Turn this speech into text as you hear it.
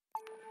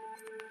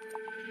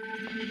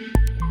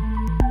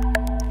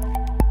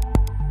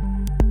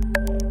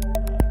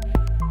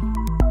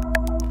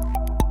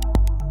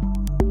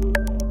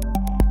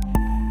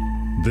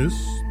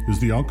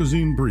the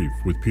Onco'Zine Brief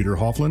with Peter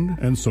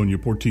Hofland and Sonia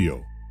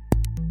Portillo.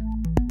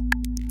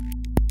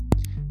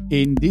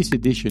 In this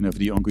edition of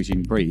the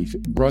Onco'Zine Brief,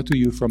 brought to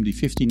you from the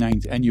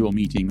 59th annual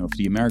meeting of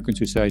the American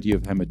Society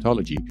of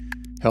Hematology,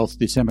 held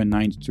December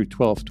 9th through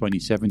 12th,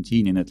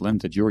 2017 in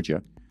Atlanta,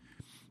 Georgia,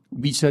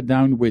 we sat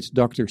down with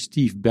Dr.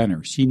 Steve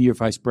Benner, Senior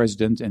Vice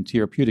President and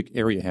Therapeutic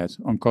Area Head,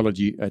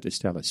 Oncology at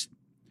Astellas.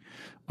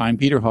 I'm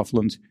Peter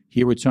Hofland,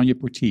 here with Sonia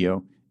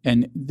Portillo,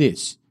 and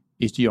this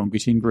is the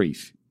Onco'Zine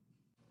Brief.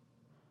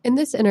 In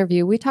this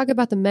interview, we talk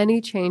about the many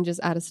changes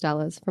at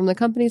Astellas, from the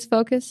company's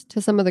focus to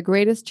some of the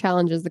greatest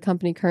challenges the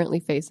company currently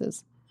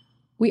faces.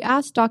 We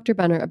asked Dr.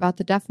 Benner about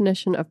the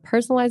definition of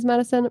personalized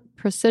medicine,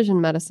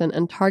 precision medicine,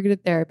 and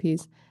targeted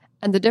therapies,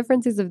 and the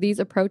differences of these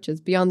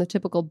approaches beyond the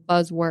typical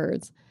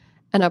buzzwords,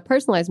 and how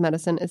personalized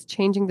medicine is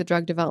changing the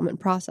drug development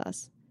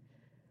process.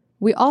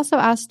 We also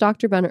asked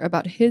Dr. Benner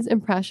about his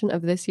impression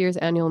of this year's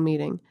annual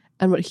meeting,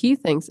 and what he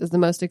thinks is the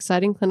most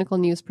exciting clinical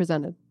news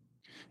presented.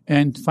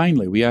 And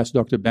finally, we asked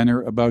Dr.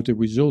 Benner about the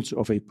results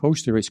of a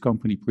poster his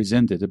company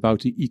presented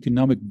about the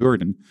economic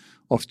burden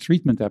of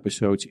treatment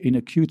episodes in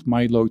acute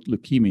myeloid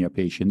leukemia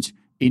patients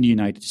in the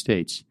United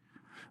States,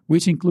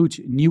 which includes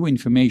new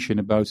information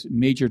about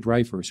major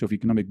drivers of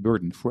economic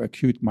burden for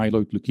acute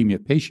myeloid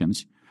leukemia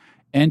patients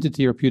and the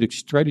therapeutic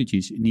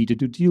strategies needed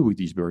to deal with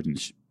these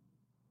burdens.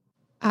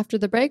 After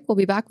the break, we'll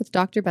be back with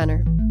Dr.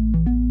 Benner.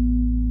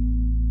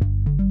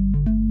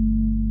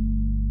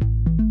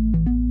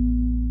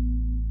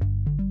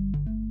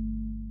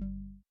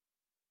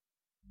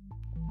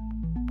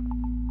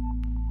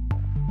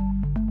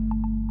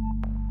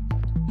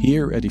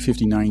 Here at the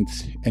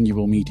 59th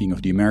annual meeting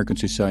of the American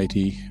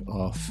Society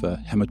of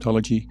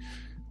Hematology,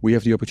 we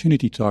have the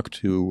opportunity to talk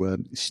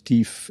to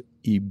Steve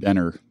E.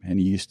 Benner, and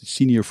he is the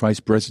Senior Vice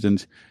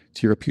President,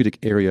 Therapeutic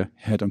Area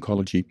Head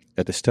Oncology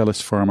at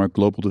Astellas Pharma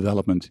Global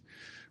Development.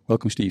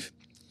 Welcome, Steve.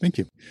 Thank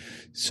you.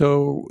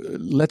 So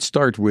let's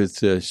start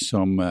with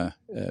some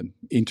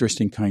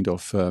interesting kind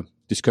of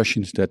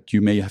discussions that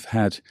you may have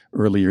had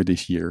earlier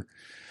this year.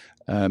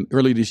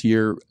 Earlier this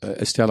year,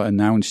 Astellas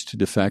announced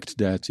the fact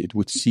that it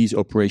would cease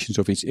operations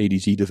of its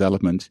ADC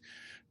development.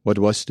 What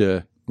was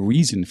the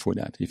reason for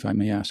that, if I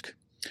may ask?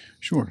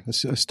 Sure.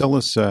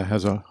 Astellas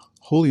has a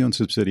wholly owned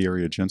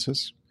subsidiary,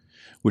 Agenus,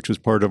 which was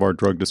part of our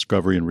drug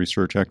discovery and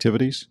research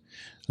activities.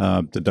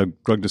 The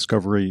drug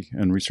discovery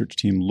and research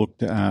team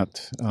looked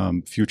at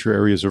future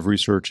areas of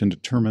research and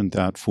determined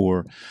that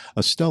for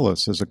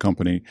Astellas as a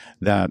company,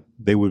 that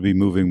they would be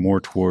moving more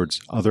towards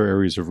other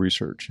areas of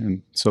research.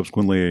 And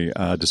subsequently,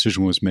 a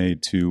decision was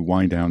made to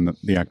wind down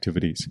the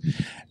activities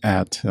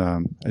at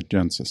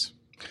Agenus.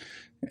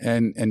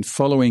 And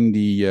following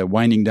the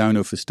winding down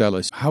of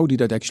Astellas, how did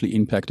that actually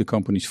impact the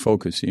company's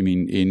focus? I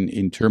mean,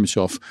 in terms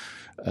of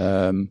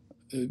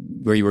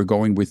where you were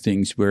going with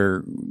things,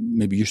 where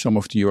maybe some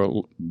of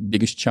your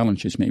biggest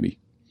challenges, maybe?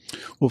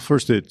 Well,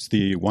 first, it's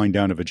the wind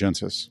down of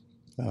Agenus.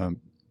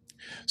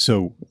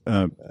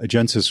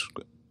 Agenus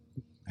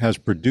has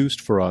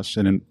produced for us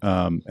an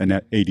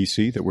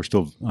ADC that we're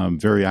still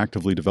very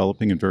actively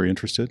developing and very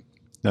interested.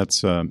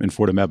 That's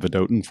enfortumab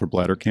vedotin for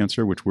bladder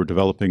cancer, which we're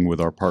developing with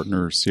our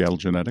partner, Seattle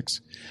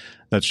Genetics.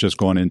 That's just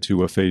gone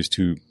into a phase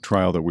 2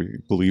 trial that we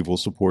believe will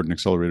support an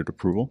accelerated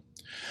approval.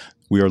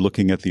 We are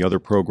looking at the other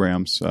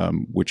programs,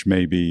 which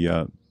may be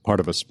part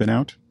of a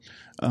spin-out.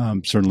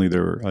 Certainly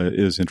there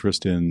is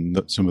interest in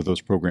some of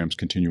those programs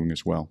continuing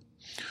as well.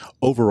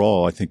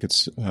 Overall, I think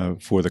it's,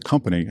 for the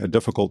company, a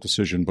difficult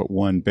decision, but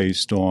one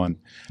based on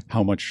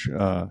how much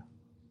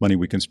money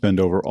we can spend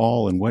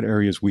overall and what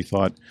areas we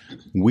thought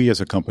we as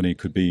a company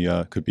could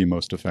be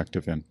most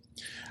effective in.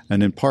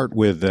 And in part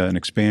with an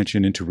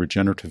expansion into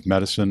regenerative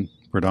medicine,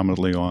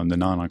 predominantly on the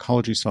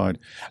non-oncology side,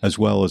 as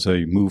well as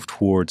a move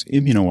towards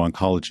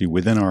immuno-oncology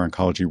within our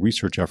oncology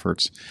research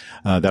efforts,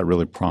 that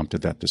really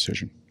prompted that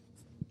decision.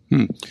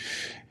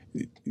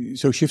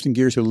 So shifting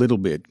gears a little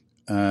bit,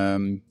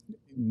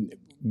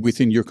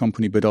 within your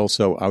company, but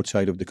also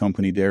outside of the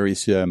company, there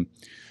is a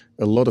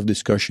lot of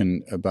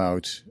discussion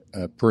about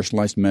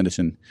personalized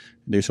medicine.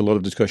 There's a lot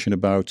of discussion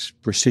about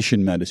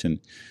precision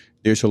medicine.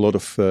 There's a lot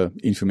of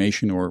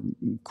information or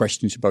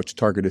questions about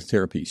targeted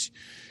therapies.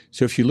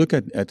 So if you look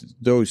at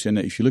those, and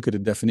if you look at the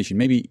definition,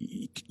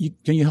 maybe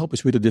can you help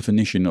us with the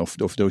definition of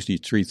those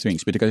three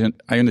things? Because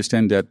I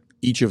understand that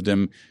each of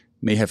them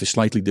may have a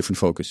slightly different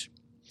focus.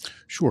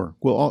 Sure.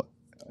 Well,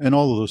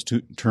 all of those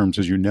two terms,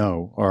 as you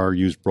know, are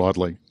used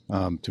broadly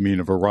to mean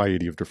a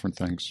variety of different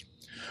things.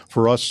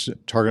 For us,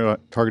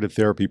 targeted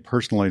therapy,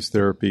 personalized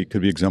therapy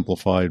could be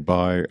exemplified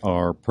by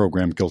our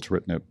program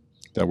gilteritinib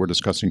that we're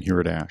discussing here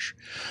at ASH.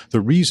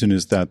 The reason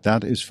is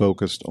that is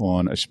focused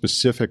on a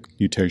specific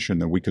mutation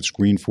that we could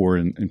screen for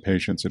in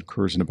patients. It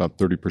occurs in about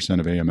 30%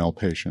 of AML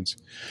patients.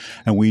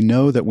 And we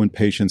know that when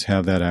patients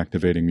have that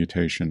activating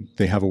mutation,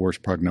 they have a worse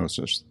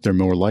prognosis. They're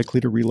more likely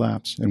to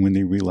relapse, and when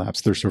they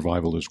relapse, their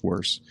survival is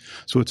worse.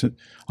 So it's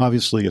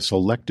obviously a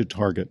selected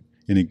target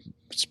in a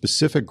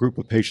specific group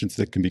of patients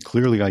that can be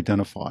clearly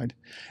identified.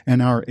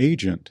 And our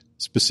agent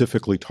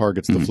specifically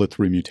targets the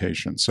FLT3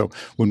 mutation. So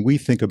when we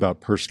think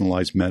about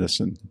personalized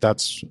medicine,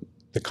 that's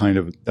the kind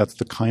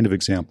of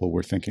example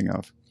we're thinking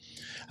of.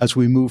 As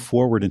we move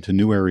forward into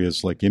new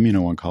areas like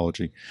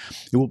immuno-oncology,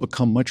 it will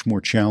become much more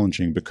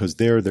challenging because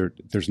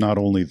there's not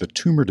only the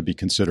tumor to be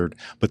considered,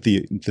 but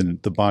the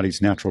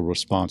body's natural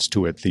response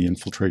to it, the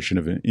infiltration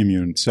of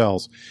immune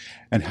cells,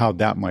 and how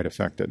that might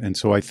affect it. And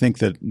so I think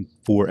that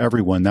for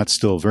everyone, that's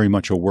still very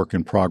much a work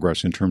in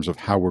progress in terms of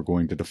how we're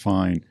going to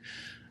define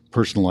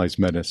personalized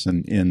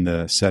medicine in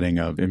the setting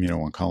of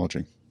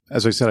immuno-oncology.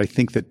 As I said, I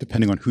think that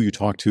depending on who you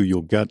talk to,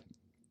 you'll get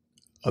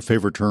a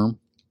favorite term.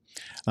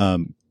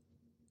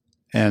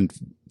 And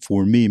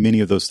for me,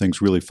 many of those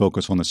things really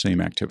focus on the same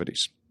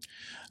activities.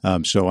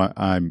 So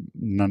I'm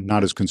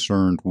not as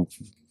concerned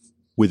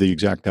with the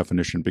exact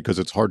definition because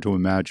it's hard to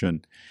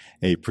imagine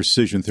a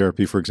precision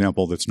therapy, for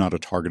example, that's not a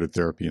targeted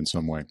therapy in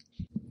some way.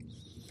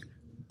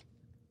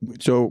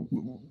 So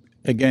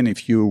again,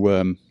 if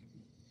you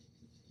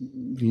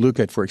look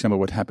at, for example,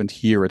 what happened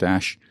here at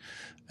ASH,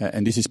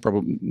 and this is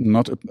probably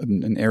not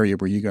an area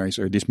where you guys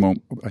are at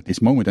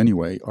this moment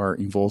anyway are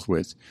involved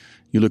with.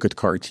 You look at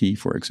CAR T,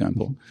 for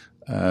example.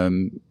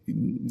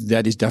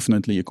 That is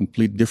definitely a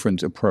complete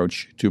different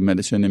approach to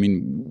medicine. I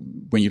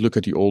mean, when you look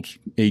at the old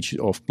age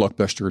of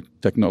blockbuster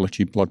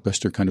technology,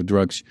 blockbuster kind of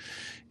drugs,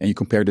 and you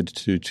compared it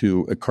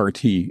to a CAR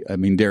T, I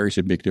mean, there is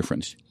a big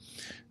difference.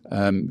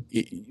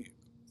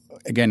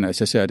 Again,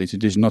 as I said,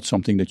 it is not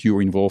something that you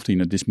are involved in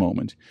at this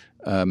moment.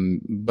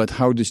 But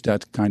how does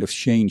that kind of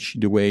change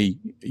the way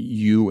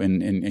you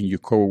and your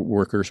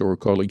co-workers or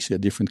colleagues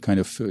at different kind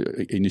of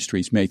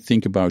industries may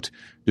think about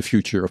the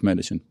future of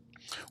medicine?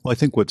 Well, I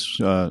think what's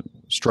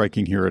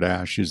striking here at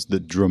ASH is the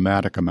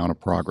dramatic amount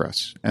of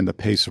progress and the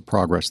pace of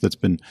progress that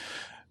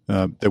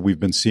we've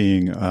been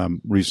seeing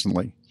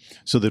recently.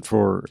 So that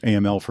for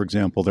AML, for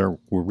example, there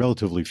were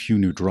relatively few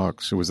new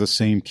drugs. It was the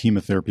same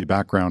chemotherapy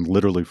background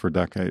literally for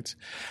decades.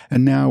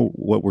 And now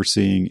what we're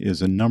seeing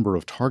is a number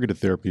of targeted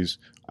therapies,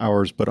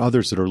 ours, but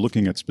others that are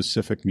looking at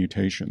specific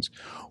mutations.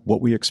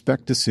 What we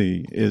expect to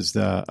see is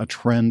a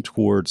trend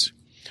towards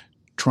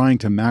trying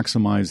to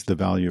maximize the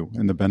value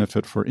and the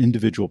benefit for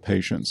individual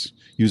patients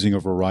using a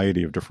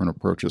variety of different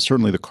approaches.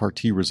 Certainly the CAR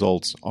T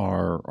results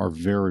are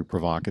very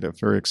provocative,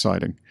 very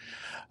exciting.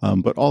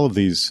 But all of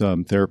these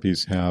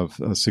therapies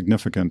have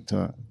significant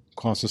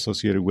costs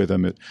associated with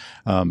them,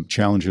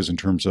 challenges in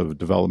terms of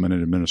development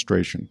and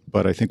administration.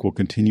 But I think we'll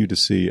continue to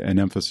see an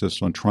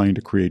emphasis on trying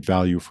to create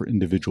value for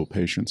individual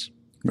patients.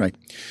 Right.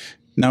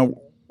 Now,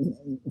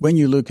 when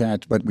you look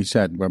at what we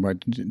said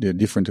about the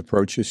different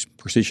approaches,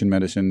 precision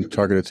medicine,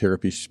 targeted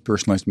therapies,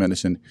 personalized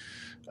medicine,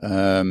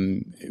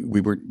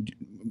 we were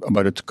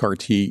about a CAR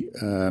T.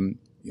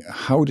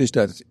 How does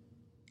that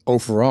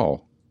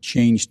overall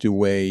change the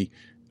way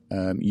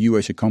you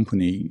as a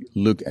company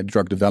look at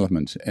drug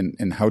development,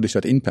 and how does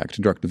that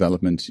impact drug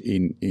development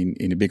in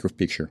a bigger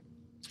picture?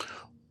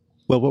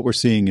 Well, what we're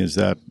seeing is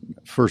that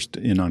first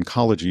in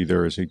oncology,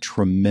 there is a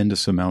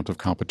tremendous amount of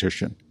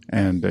competition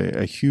and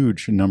a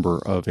huge number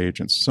of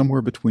agents.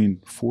 Somewhere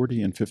between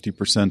 40 and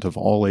 50% of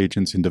all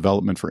agents in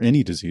development for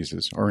any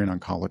diseases are in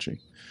oncology.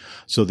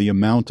 So the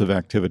amount of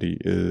activity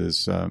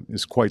is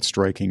quite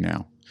striking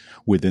now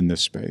within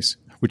this space,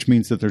 which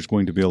means that there's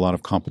going to be a lot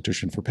of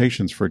competition for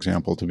patients, for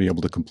example, to be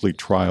able to complete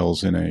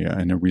trials in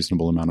a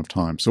reasonable amount of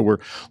time. So we're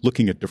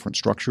looking at different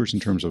structures in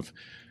terms of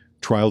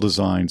trial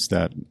designs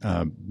that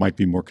might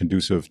be more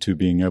conducive to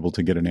being able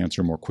to get an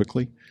answer more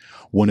quickly.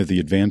 One of the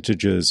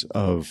advantages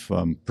of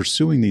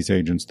pursuing these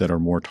agents that are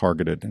more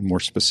targeted and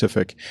more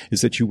specific is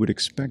that you would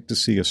expect to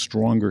see a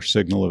stronger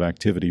signal of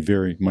activity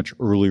very much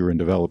earlier in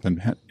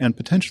development and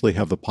potentially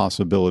have the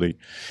possibility,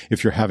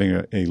 if you're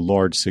having a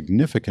large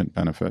significant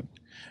benefit,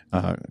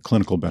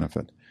 clinical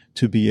benefit,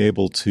 to be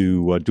able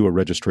to do a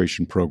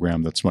registration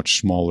program that's much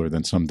smaller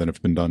than some that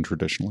have been done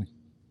traditionally.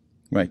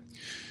 Right.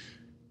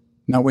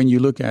 Now, when you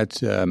look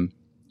at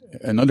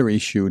another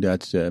issue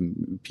that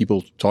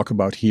people talk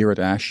about here at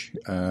ASH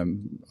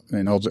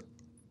and other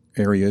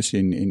areas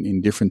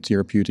in different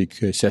therapeutic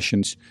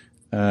sessions,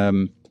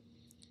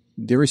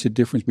 there is a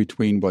difference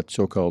between what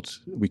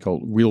we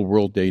call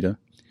real-world data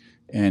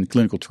and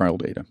clinical trial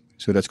data.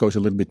 So that goes a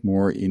little bit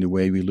more in the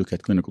way we look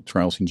at clinical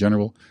trials in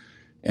general,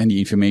 and the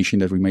information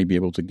that we may be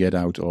able to get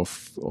out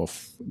of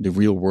the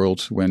real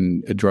world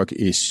when a drug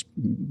is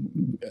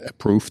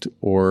approved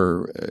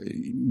or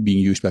being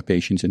used by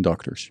patients and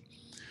doctors.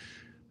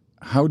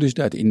 How does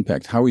that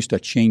impact? How is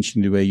that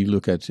changing the way you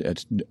look at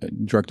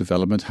drug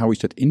development? How is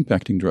that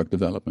impacting drug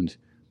development?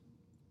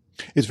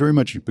 It's very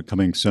much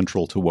becoming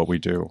central to what we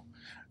do.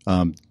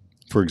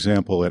 For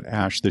example, at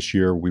ASH this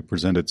year, we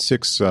presented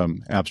 6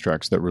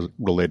 abstracts that were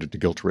related to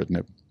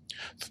gilteritinib.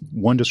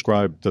 1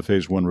 described the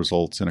phase 1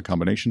 results in a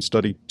combination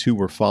study. 2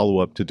 were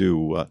follow-up to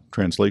do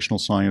translational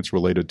science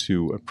related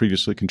to a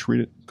previously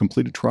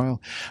completed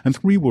trial. And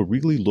 3 were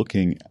really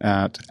looking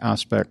at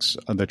aspects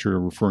that you're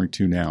referring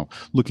to now,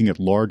 looking at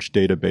large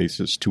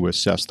databases to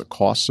assess the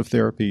costs of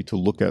therapy, to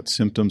look at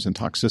symptoms and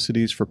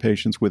toxicities for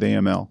patients with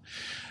AML.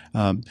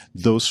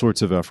 Those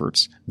sorts of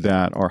efforts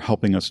that are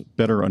helping us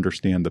better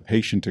understand the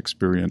patient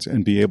experience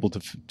and be able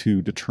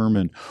to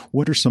determine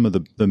what are some of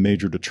the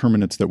major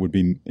determinants that would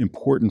be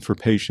important for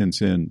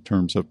patients in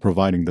terms of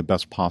providing the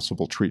best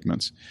possible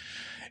treatments.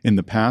 In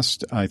the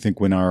past, I think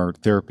when our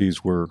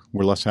therapies were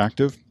less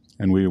active,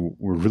 and we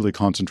were really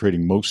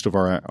concentrating most of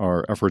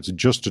our efforts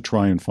just to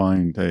try and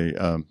find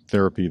a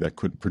therapy that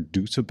could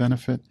produce a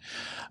benefit,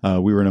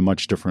 we were in a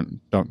much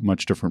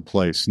different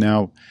place.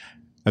 Now,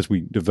 as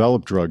we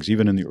develop drugs,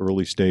 even in the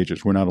early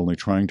stages, we're not only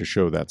trying to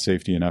show that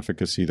safety and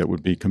efficacy that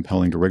would be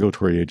compelling to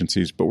regulatory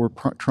agencies, but we're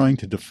trying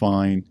to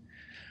define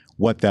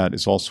what that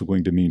is also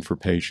going to mean for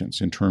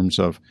patients in terms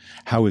of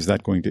how is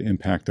that going to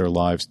impact their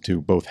lives to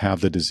both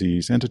have the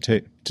disease and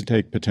to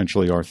take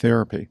potentially our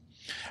therapy.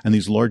 And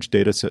these large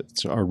data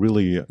sets are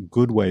really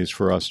good ways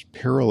for us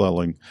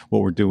paralleling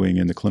what we're doing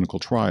in the clinical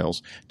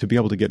trials to be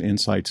able to get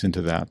insights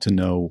into that, to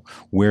know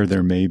where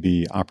there may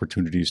be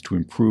opportunities to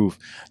improve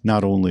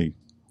not only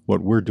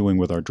what we're doing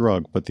with our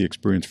drug, but the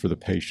experience for the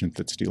patient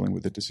that's dealing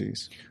with the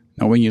disease.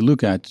 Now, when you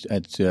look at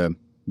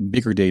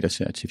bigger data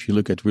sets, if you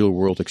look at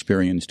real-world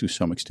experience to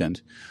some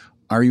extent,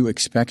 are you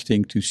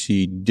expecting to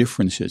see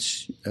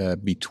differences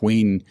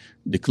between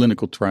the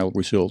clinical trial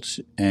results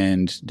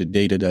and the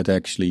data that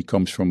actually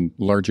comes from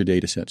larger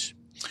data sets?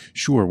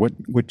 Sure.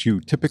 What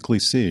you typically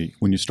see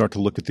when you start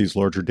to look at these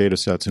larger data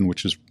sets, and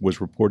which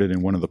was reported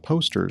in one of the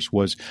posters,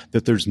 was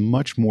that there's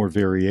much more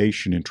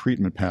variation in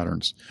treatment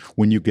patterns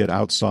when you get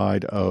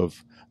outside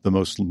of the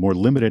more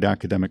limited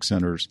academic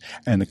centers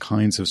and the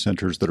kinds of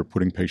centers that are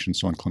putting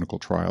patients on clinical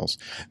trials.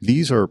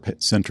 These are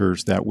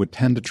centers that would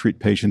tend to treat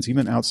patients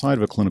even outside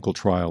of a clinical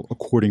trial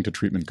according to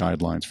treatment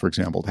guidelines, for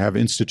example, to have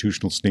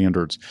institutional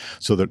standards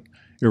so that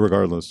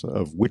irregardless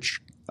of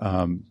which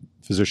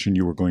physician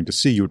you were going to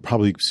see, you would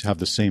probably have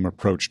the same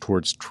approach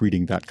towards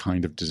treating that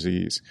kind of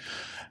disease.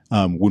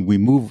 When we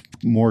move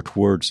more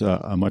towards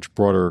a much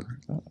broader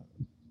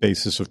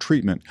basis of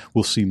treatment,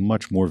 we'll see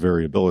much more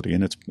variability,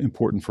 and it's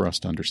important for us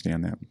to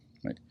understand that.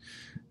 Right.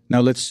 Now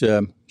let's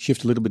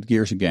shift a little bit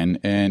gears again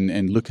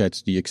and look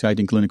at the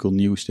exciting clinical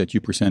news that you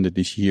presented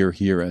this year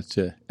here at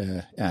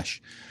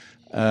ASH.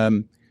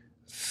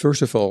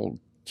 First of all,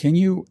 can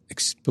you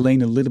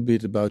explain a little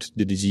bit about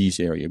the disease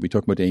area? We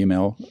talked about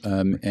AML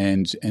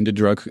and the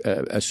drug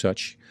as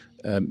such.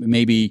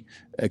 Maybe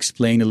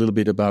explain a little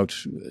bit about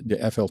the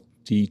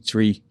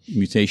FLT3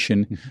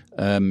 mutation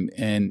and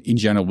in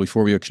general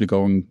before we're actually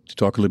going to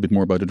talk a little bit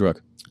more about the drug.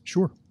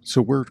 Sure.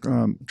 So we're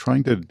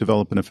trying to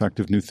develop an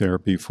effective new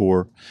therapy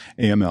for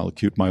AML,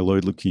 acute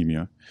myeloid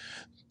leukemia.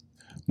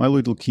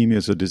 Myeloid leukemia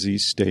is a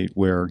disease state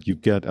where you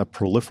get a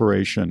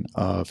proliferation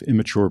of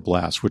immature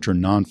blasts, which are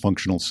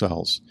non-functional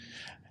cells.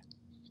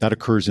 That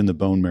occurs in the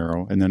bone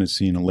marrow and then is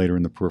seen later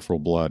in the peripheral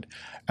blood.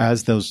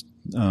 As those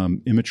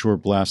immature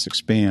blasts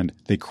expand,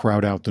 they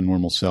crowd out the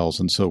normal cells.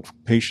 And so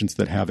patients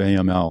that have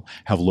AML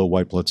have low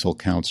white blood cell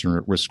counts and are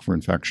at risk for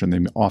infection. They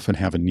often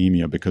have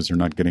anemia because they're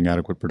not getting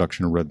adequate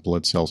production of red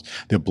blood cells.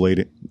 They have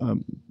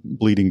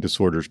bleeding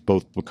disorders,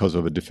 both because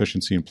of a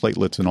deficiency in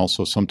platelets and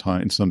also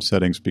sometimes in some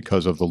settings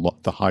because of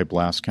the high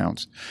blast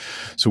counts.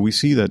 So we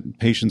see that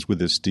patients with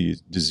this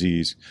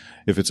disease,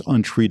 if it's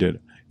untreated,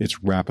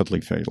 it's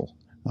rapidly fatal.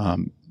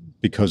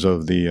 Because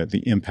of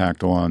the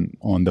impact on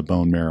the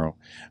bone marrow.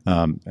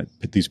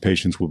 These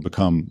patients will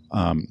become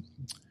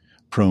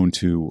prone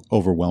to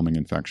overwhelming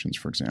infections,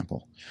 for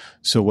example.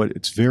 So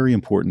it's very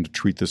important to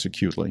treat this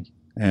acutely.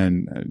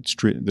 And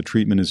the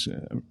treatment is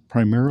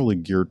primarily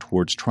geared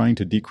towards trying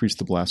to decrease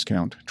the blast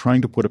count,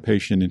 trying to put a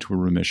patient into a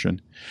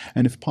remission,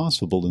 and if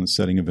possible, in the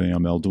setting of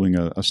AML, doing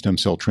a stem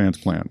cell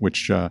transplant,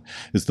 which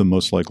is the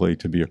most likely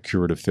to be a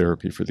curative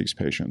therapy for these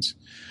patients.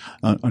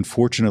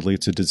 Unfortunately,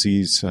 it's a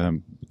disease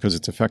because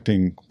it's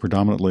affecting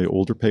predominantly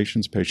older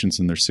patients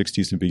in their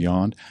 60s and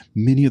beyond.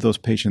 Many of those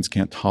patients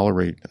can't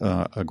tolerate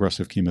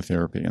aggressive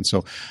chemotherapy. And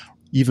so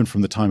even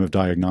from the time of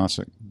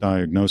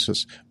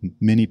diagnosis,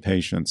 many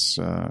patients,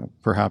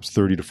 perhaps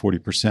 30 to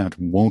 40%,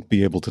 won't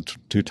be able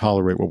to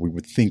tolerate what we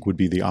would think would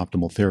be the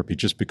optimal therapy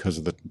just because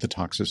of the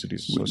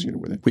toxicities associated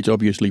with it. Which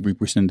obviously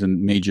represent a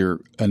major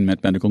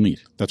unmet medical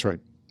need. That's right.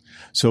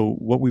 So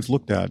what we've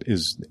looked at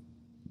is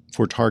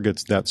for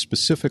targets that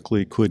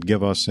specifically could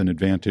give us an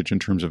advantage in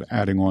terms of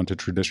adding on to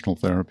traditional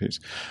therapies.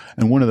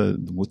 And one of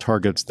the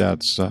targets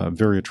that's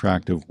very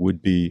attractive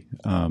would be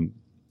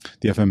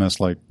the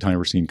FMS-like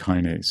tyrosine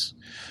kinase.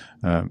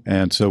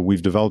 And so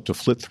we've developed a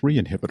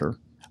FLT3 inhibitor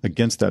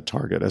against that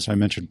target. As I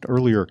mentioned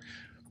earlier,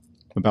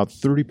 about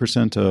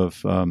 30%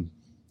 of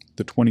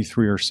the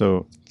 23 or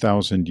so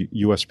thousand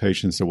U.S.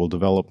 patients that will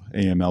develop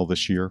AML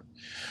this year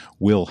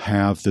will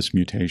have this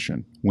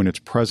mutation. When it's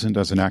present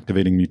as an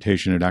activating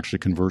mutation, it actually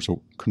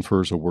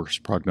confers a worse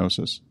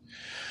prognosis.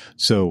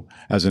 So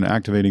as an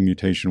activating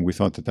mutation, we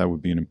thought that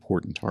would be an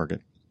important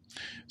target.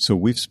 So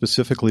we've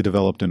specifically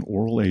developed an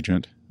oral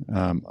agent,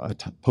 a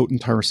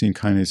potent tyrosine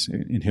kinase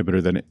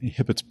inhibitor that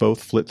inhibits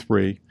both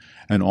FLT3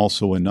 and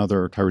also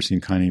another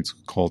tyrosine kinase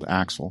called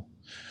AXL.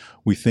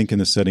 We think in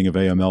the setting of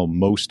AML,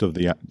 most of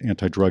the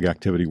anti-drug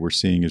activity we're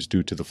seeing is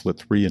due to the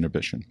FLT3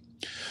 inhibition.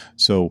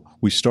 So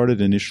we started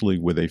initially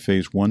with a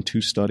phase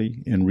 1-2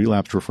 study in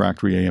relapsed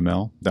refractory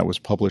AML that was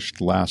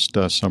published last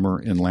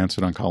summer in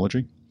Lancet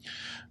Oncology,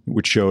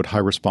 which showed high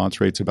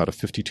response rates, about a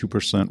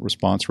 52%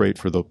 response rate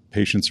for the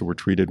patients who were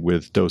treated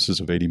with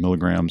doses of 80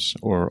 milligrams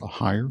or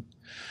higher,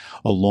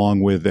 along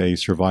with a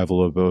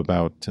survival of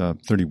about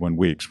 31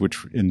 weeks,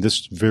 which in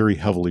this very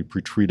heavily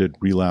pretreated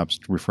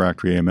relapsed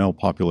refractory AML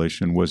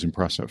population was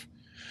impressive.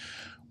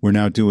 We're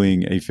now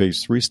doing a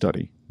phase 3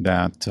 study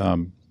that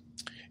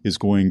is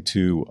going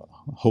to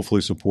hopefully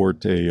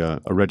support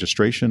a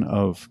registration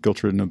of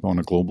gilteritinib on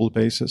a global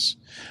basis.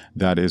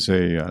 That is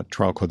a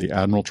trial called the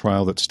Admiral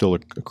trial that's still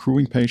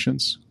accruing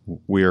patients.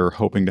 We're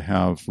hoping to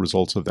have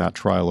results of that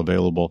trial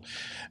available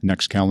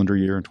next calendar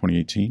year in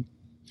 2018.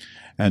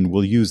 And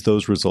we'll use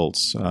those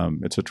results.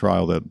 It's a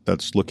trial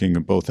that's looking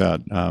both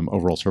at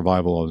overall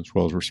survival as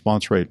well as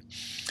response rate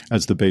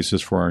as the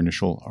basis for our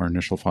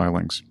initial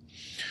filings.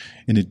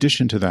 In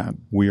addition to that,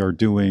 we are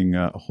doing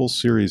a whole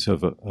series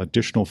of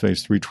additional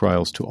phase 3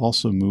 trials to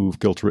also move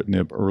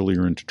gilteritinib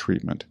earlier into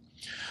treatment,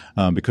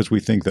 because we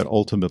think that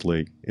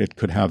ultimately it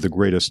could have the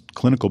greatest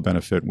clinical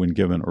benefit when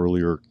given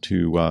earlier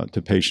to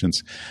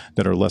patients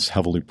that are less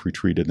heavily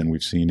pretreated than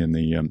we've seen in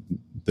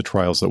the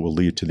trials that will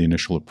lead to the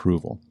initial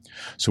approval.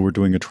 So we're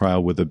doing a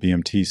trial with a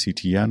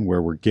BMT-CTN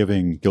where we're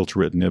giving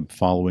gilteritinib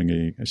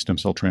following a stem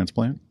cell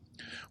transplant.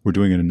 We're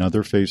doing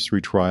another phase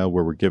 3 trial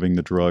where we're giving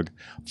the drug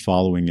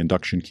following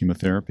induction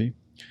chemotherapy.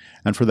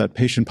 And for that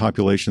patient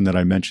population that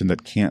I mentioned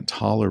that can't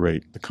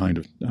tolerate the kind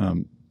of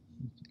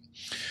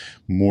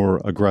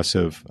more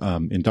aggressive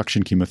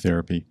induction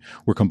chemotherapy,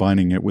 we're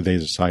combining it with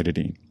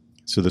azacitidine.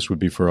 So this would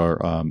be for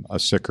our a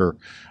sicker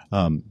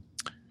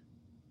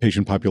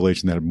patient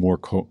population that had more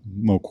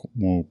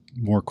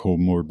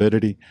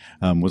comorbidity,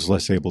 was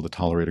less able to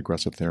tolerate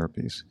aggressive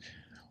therapies.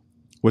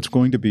 What's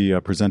going to be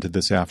presented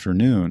this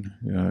afternoon,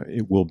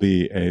 it will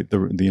be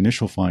the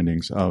initial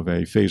findings of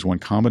a phase 1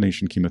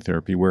 combination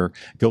chemotherapy where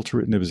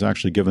gilteritinib is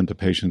actually given to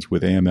patients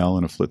with AML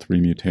and a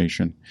FLT3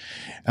 mutation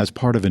as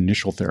part of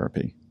initial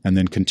therapy and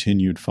then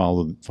continued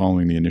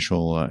following the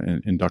initial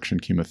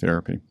induction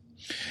chemotherapy.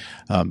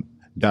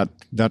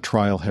 That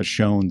trial has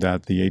shown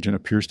that the agent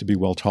appears to be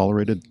well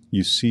tolerated.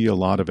 You see a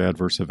lot of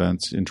adverse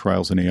events in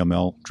trials in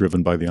AML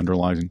driven by the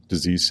underlying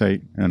disease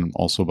state and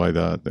also by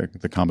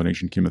the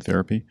combination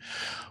chemotherapy.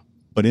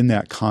 But in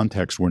that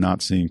context, we're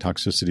not seeing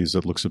toxicities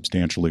that look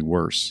substantially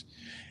worse.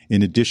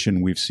 In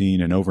addition, we've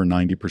seen an over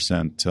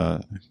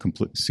 90%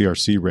 complete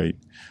CRC rate,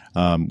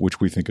 which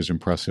we think is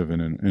impressive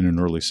in an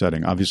early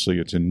setting. Obviously,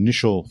 it's an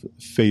initial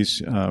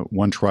phase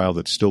 1 trial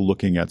that's still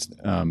looking at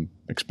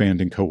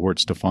expanding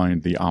cohorts to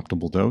find the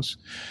optimal dose.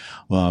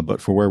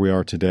 But for where we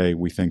are today,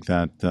 we think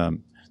that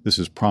this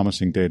is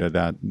promising data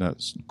that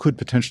could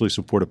potentially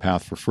support a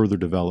path for further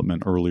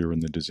development earlier in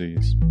the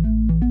disease.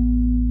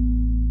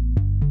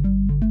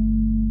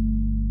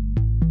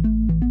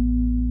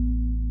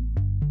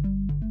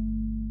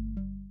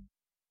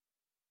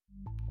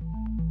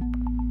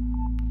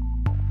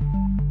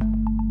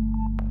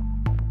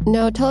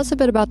 Now, tell us a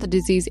bit about the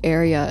disease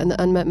area and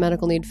the unmet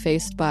medical need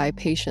faced by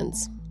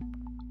patients.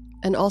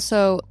 And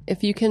also,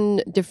 if you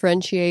can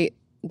differentiate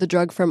the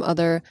drug from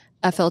other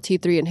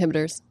FLT3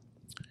 inhibitors.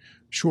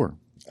 Sure.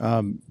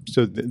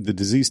 So the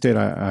disease state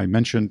I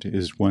mentioned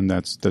is one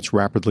that's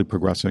rapidly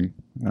progressing,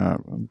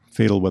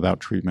 fatal without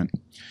treatment.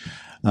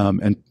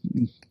 And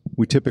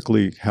we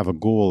typically have a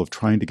goal of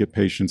trying to get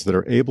patients that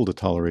are able to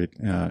tolerate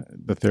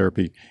the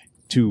therapy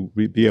to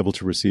be able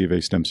to receive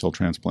a stem cell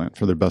transplant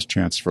for their best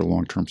chance for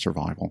long-term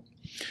survival.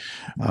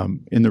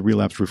 In the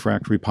relapsed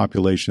refractory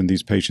population,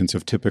 these patients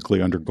have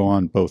typically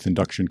undergone both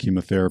induction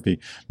chemotherapy.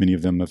 Many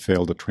of them have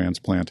failed a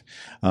transplant.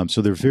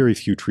 So there are very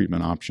few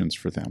treatment options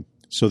for them.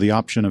 So the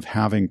option of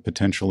having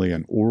potentially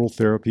an oral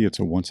therapy, it's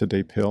a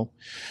once-a-day pill,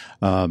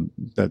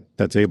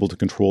 that's able to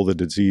control the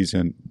disease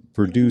and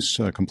produce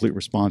complete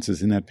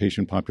responses in that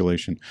patient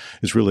population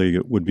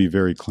would be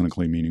very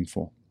clinically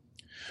meaningful.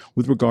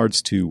 With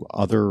regards to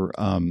other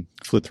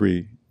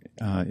FLT3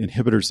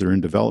 inhibitors that are in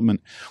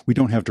development, we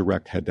don't have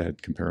direct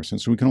head-to-head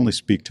comparisons, so we can only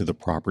speak to the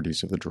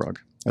properties of the drug.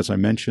 As I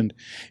mentioned,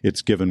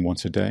 it's given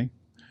once a day.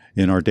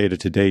 In our data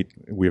to date,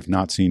 we have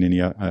not seen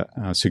any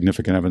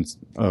significant evidence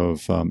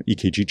of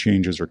EKG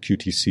changes or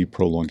QTc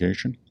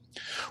prolongation.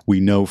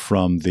 We know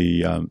from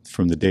the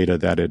data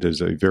that it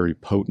is a very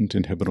potent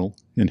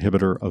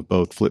inhibitor of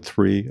both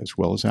FLT3 as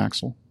well as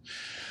AXL.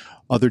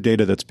 Other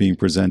data that's being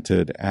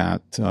presented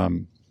at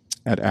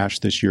ASH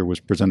this year was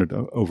presented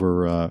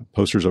over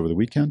posters over the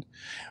weekend.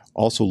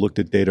 Also looked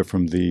at data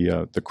from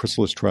the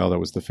Chrysalis trial, that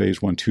was the phase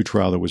 1-2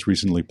 trial that was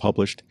recently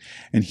published.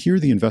 And here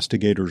the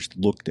investigators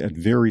looked at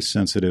very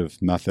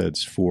sensitive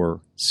methods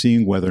for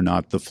seeing whether or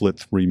not the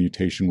FLT3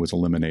 mutation was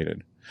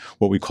eliminated,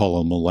 what we call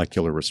a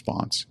molecular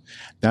response.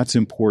 That's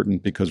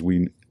important because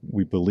we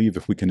believe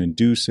if we can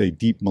induce a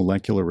deep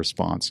molecular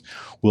response,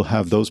 we'll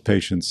have those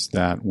patients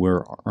that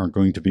are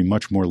going to be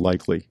much more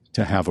likely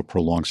to have a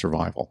prolonged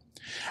survival.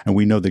 And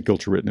we know that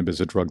gilteritinib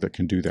is a drug that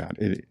can do that.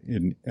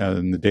 In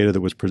the data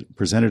that was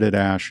presented at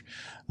ASH,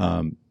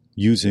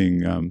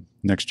 using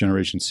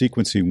next-generation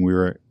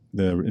sequencing,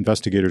 the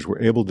investigators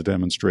were able to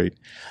demonstrate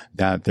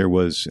that there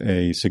was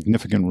a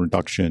significant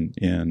reduction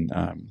in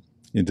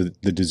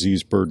the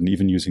disease burden,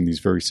 even using these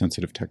very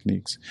sensitive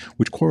techniques,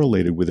 which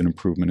correlated with an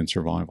improvement in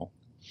survival.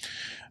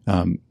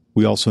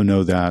 We also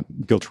know that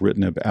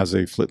gilteritinib, as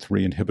a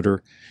FLT3 inhibitor,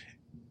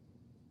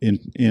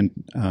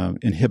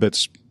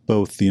 inhibits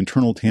both the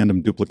internal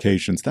tandem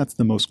duplications. That's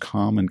the most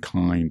common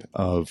kind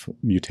of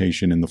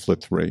mutation in the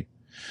FLT3.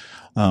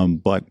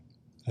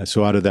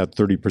 So out of that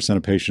 30%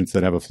 of patients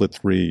that have a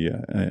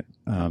FLT3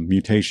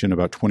 mutation,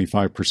 about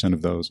 25%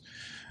 of those,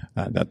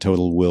 that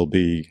total will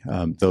be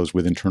those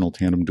with internal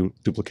tandem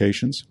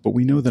duplications. But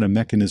we know that a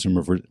mechanism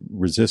of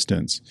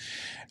resistance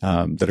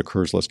that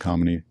occurs less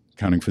commonly,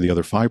 accounting for the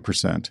other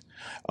 5%,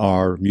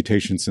 are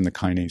mutations in the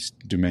kinase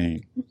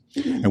domain.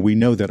 And we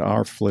know that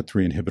our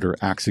FLT3 inhibitor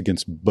acts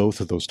against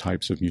both of those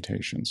types of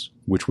mutations,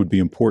 which would be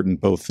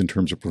important both in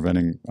terms of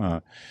preventing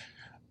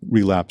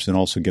relapse and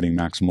also getting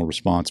maximal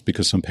response,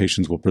 because some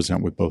patients will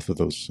present with both of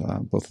those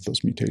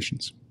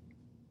mutations.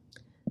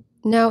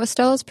 Now,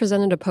 Astellas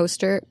presented a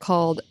poster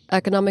called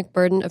Economic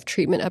Burden of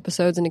Treatment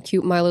Episodes in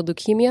Acute Myeloid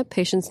Leukemia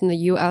Patients in the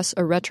U.S.,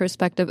 a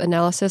retrospective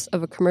analysis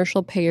of a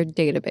commercial payer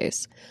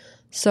database.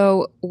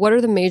 So what are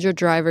the major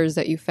drivers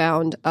that you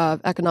found of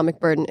economic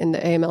burden in the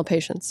AML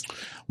patients?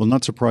 Well,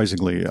 not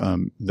surprisingly,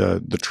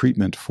 the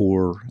treatment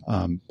for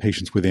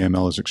patients with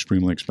AML is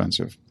extremely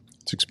expensive.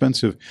 It's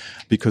expensive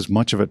because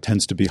much of it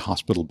tends to be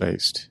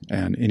hospital-based,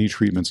 and any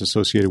treatments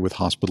associated with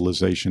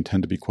hospitalization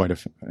tend to be quite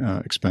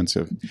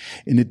expensive.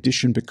 In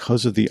addition,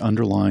 because of the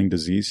underlying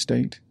disease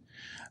state,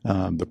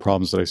 the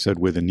problems that I said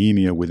with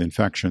anemia, with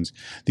infections,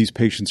 these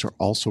patients are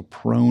also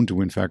prone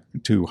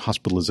to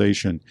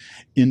hospitalization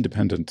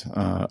independent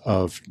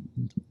of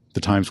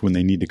the times when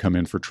they need to come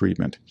in for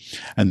treatment.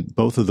 And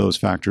both of those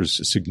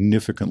factors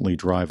significantly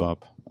drive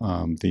up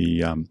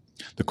the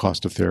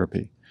cost of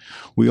therapy.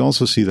 We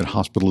also see that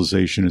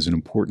hospitalization is an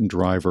important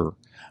driver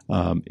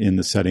in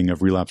the setting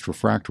of relapsed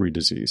refractory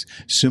disease,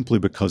 simply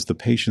because the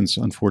patients,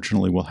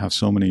 unfortunately, will have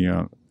so many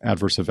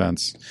adverse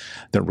events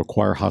that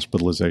require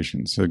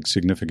hospitalization, so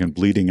significant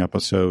bleeding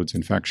episodes,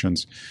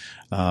 infections,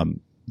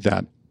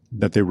 that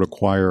they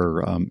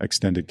require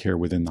extended care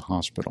within the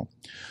hospital.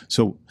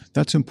 So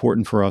that's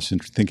important for us in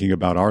thinking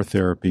about our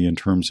therapy in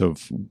terms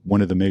of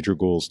one of the major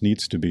goals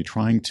needs to be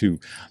trying to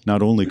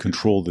not only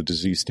control the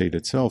disease state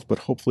itself, but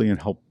hopefully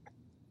help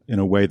in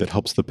a way that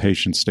helps the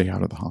patient stay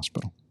out of the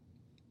hospital.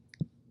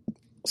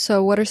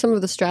 So what are some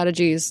of the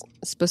strategies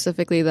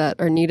specifically that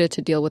are needed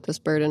to deal with this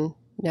burden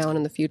now and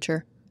in the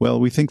future? Well,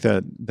 we think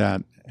that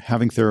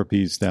having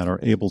therapies that are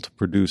able to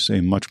produce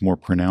a much more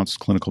pronounced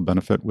clinical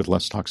benefit with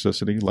less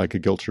toxicity, like a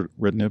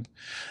gilteritinib,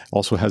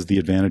 also has the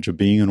advantage of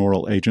being an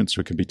oral agent,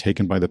 so it can be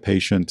taken by the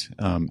patient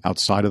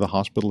outside of the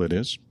hospital. It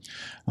is.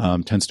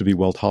 Tends to be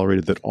well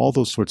tolerated, that all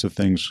those sorts of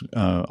things,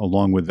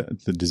 along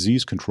with the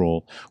disease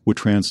control, would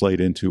translate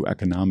into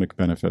economic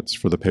benefits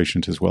for the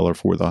patient as well, or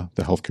for the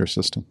healthcare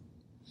system.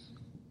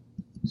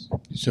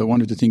 So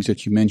one of the things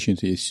that you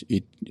mentioned is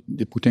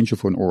the potential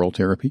for an oral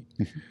therapy.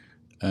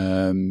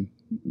 Mm-hmm.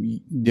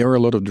 There are a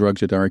lot of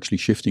drugs that are actually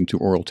shifting to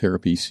oral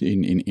therapies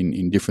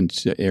in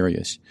different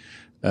areas.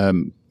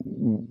 Some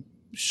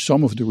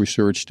of the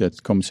research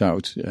that comes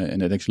out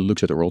and that actually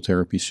looks at oral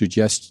therapy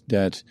suggests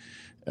that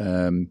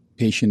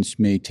patients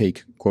may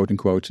take, quote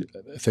unquote,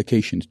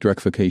 vacations,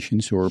 drug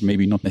vacations, or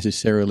maybe not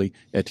necessarily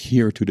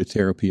adhere to the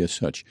therapy as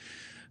such.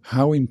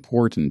 How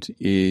important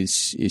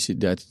is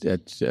it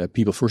that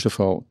people, first of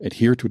all,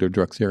 adhere to their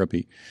drug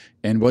therapy?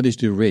 And what is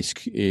the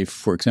risk if,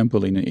 for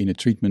example, in a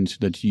treatment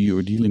that you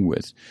are dealing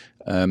with,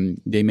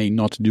 they may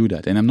not do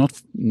that? And I'm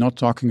not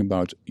talking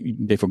about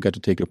they forget to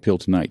take a pill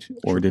tonight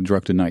or the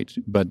drug tonight,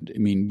 but I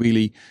mean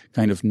really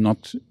kind of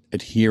not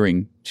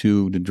adhering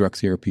to the drug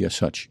therapy as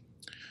such.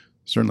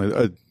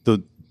 Certainly.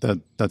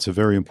 That's a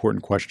very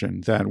important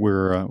question that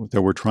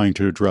we're trying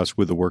to address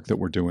with the work that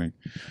we're doing.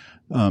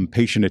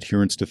 Patient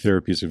adherence to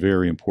therapy is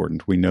very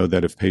important. We know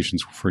that if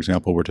patients, for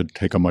example, were to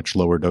take a much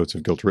lower dose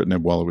of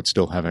gilteritinib while it would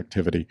still have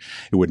activity,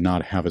 it would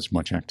not have as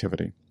much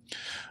activity.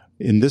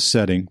 In this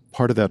setting,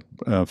 part of that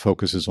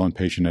focus is on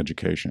patient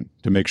education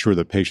to make sure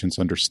that patients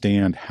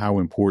understand how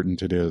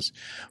important it is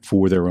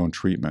for their own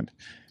treatment.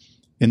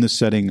 In the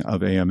setting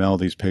of AML,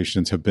 these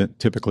patients have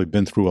typically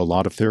been through a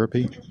lot of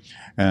therapy,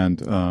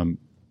 and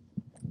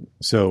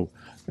so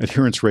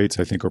adherence rates,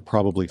 I think, are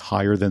probably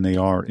higher than they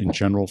are in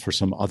general for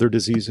some other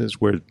diseases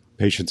where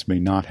patients may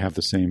not have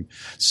the same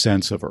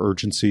sense of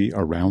urgency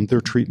around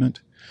their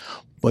treatment.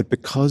 But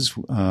because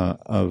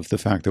of the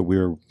fact that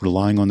we're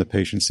relying on the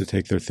patients to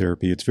take their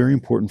therapy, it's very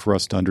important for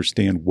us to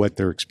understand what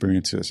their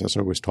experience is, as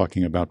I was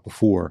talking about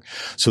before,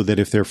 so that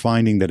if they're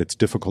finding that it's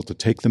difficult to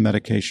take the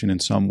medication in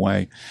some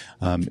way,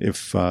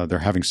 if they're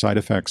having side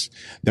effects,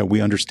 that we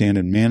understand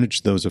and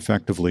manage those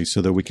effectively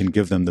so that we can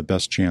give them the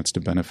best chance to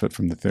benefit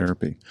from the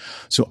therapy.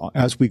 So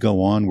as we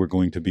go on, we're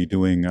going to be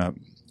doing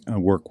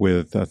work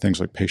with things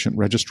like patient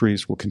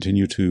registries. We'll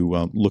continue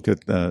to look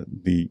at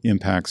the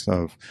impacts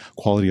of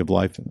quality of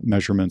life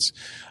measurements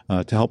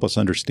to help us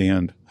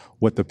understand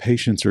what the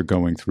patients are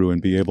going through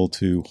and be able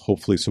to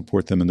hopefully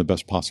support them in the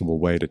best possible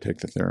way to take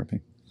the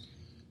therapy.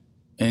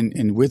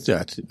 And with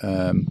that,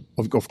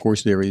 of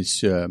course, there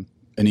is an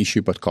issue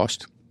about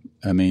cost.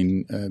 I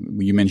mean,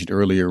 you mentioned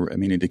earlier, I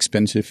mean, it's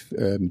expensive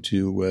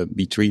to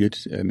be treated.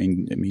 I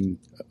mean,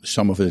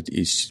 some of it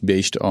is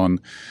based on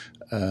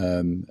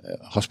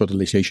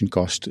hospitalization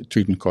cost,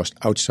 treatment cost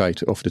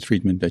outside of the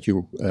treatment that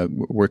you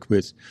work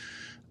with.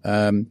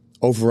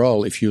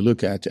 Overall, if you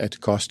look at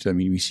cost, I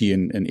mean, we see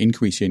an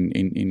increase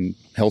in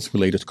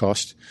health-related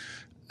cost.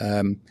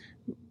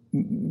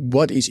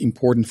 What is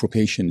important for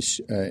patients,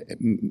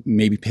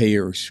 maybe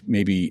payers,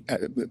 maybe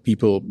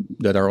people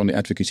that are on the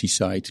advocacy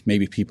side,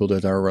 maybe people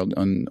that are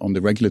on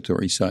the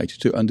regulatory side,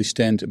 to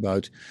understand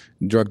about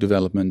drug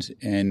development,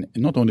 and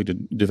not only the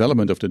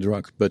development of the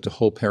drug, but the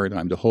whole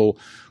paradigm, the whole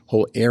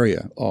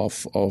area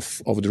of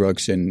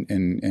drugs and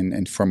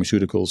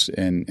pharmaceuticals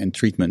and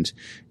treatment,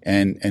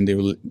 and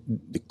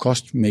the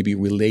cost may be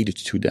related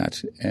to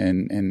that,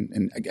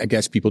 and I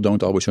guess people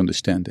don't always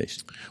understand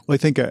this. Well, I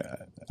think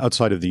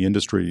outside of the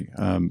industry,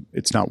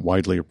 it's not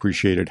widely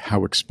appreciated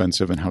how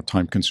expensive and how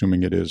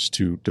time-consuming it is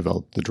to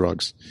develop the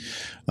drugs,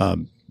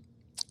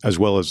 as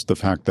well as the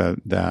fact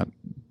that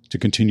to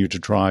continue to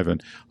drive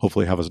and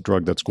hopefully have a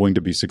drug that's going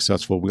to be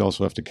successful, we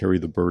also have to carry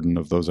the burden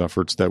of those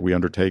efforts that we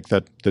undertake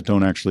that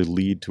don't actually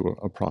lead to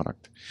a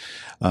product.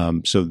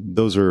 So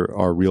those are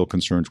our real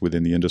concerns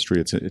within the industry.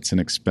 It's an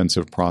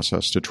expensive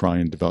process to try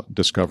and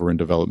discover and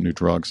develop new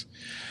drugs.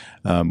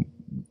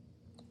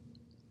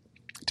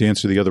 To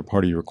answer the other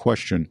part of your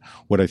question,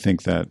 what I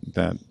think that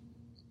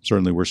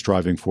certainly we're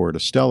striving for at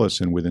Astellas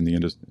and within the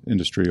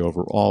industry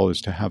overall is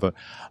to have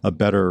a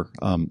better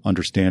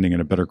understanding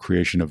and a better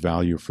creation of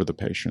value for the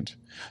patient,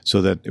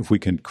 so that if we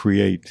can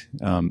create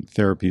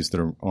therapies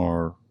that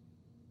are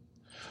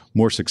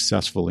more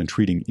successful in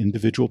treating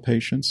individual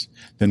patients,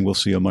 then we'll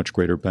see a much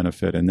greater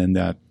benefit. And then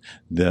that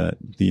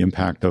the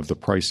impact of the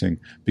pricing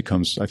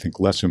becomes, I think,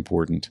 less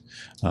important,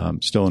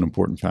 still an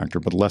important factor,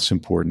 but less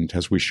important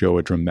as we show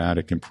a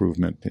dramatic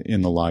improvement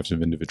in the lives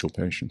of individual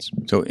patients.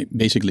 So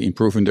basically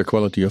improving their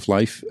quality of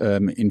life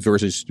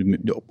versus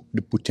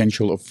the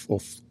potential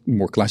of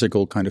more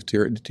classical kind of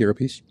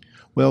therapies?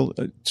 Well,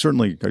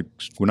 certainly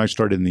when I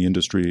started in the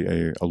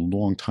industry a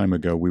long time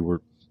ago, we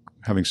were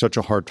having such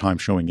a hard time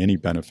showing any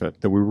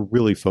benefit that we were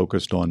really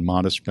focused on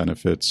modest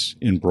benefits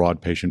in broad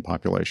patient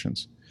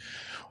populations.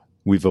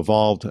 We've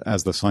evolved,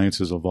 as the science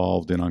has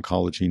evolved in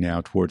oncology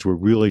now, towards we're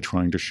really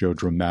trying to show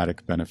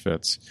dramatic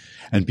benefits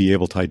and be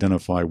able to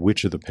identify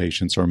which of the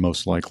patients are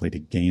most likely to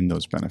gain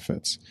those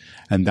benefits.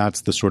 And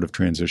that's the sort of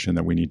transition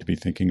that we need to be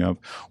thinking of.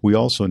 We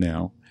also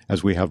now,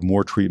 as we have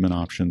more treatment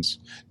options,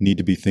 need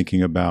to be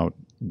thinking about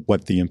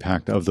what the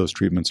impact of those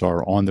treatments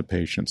are on the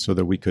patient, so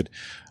that we could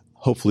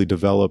hopefully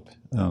develop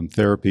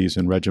therapies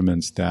and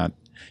regimens that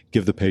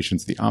give the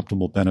patients the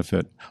optimal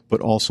benefit,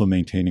 but also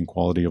maintaining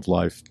quality of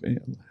life,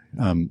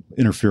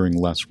 interfering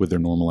less with their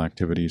normal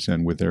activities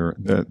and with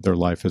their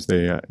life as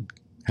they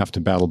have to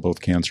battle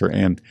both cancer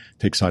and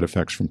take side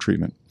effects from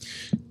treatment.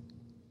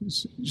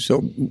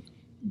 So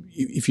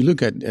if you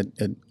look at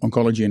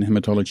oncology and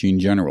hematology in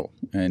general,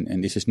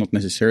 and this is not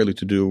necessarily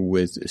to do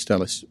with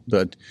Astellas,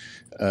 but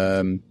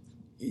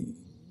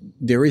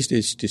there is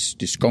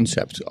this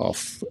concept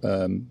of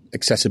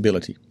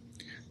accessibility.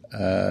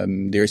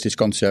 There is this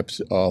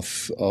concept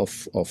of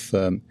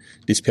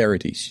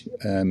disparities,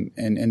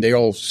 and they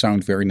all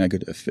sound very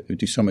negative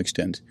to some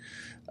extent.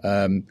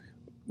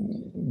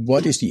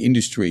 What is the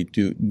industry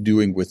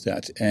doing with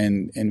that,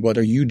 and what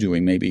are you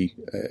doing, maybe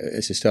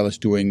as Astellas,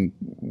 doing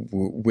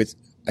with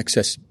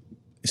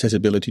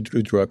accessibility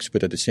to drugs,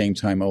 but at the same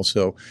time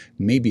also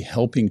maybe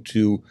helping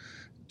to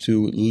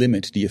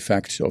limit the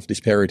effects of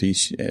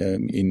disparities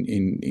in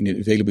the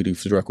availability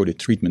of the drug or the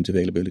treatment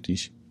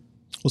availabilities?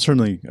 Well,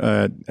 certainly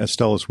at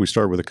Astellas, we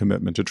start with a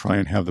commitment to try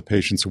and have the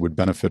patients who would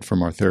benefit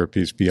from our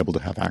therapies be able to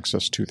have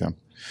access to them.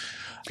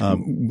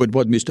 But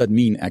what does that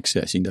mean,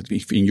 access, in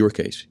your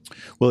case?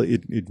 Well,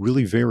 it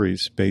really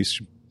varies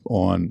based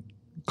on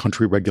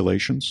country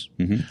regulations,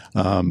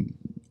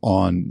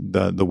 on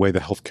the way the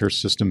healthcare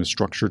system is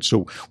structured.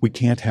 So we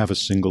can't have a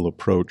single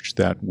approach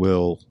that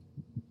will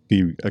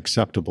be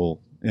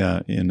acceptable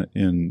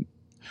in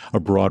a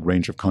broad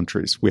range of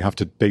countries. We have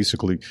to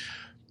basically,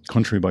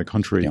 country by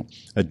country,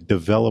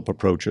 develop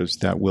approaches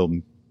that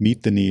will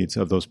meet the needs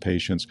of those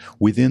patients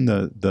within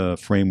the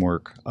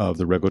framework of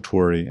the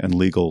regulatory and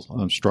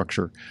legal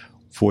structure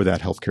for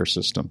that healthcare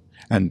system.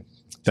 And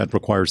that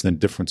requires then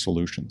different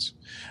solutions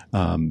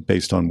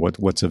based on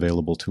what's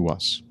available to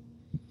us.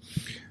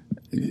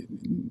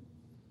 In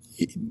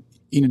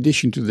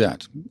addition to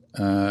that,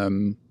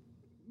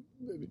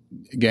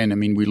 again, I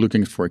mean, we're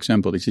looking at, for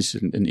example, this is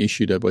an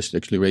issue that was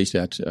actually raised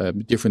at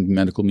different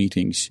medical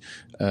meetings.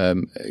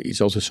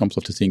 It's also some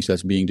of the things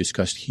that's being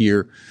discussed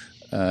here.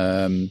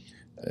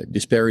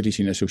 Disparities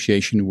in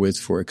association with,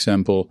 for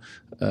example,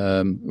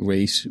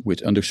 race,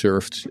 with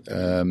underserved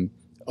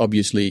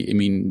Obviously, I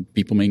mean,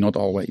 people may not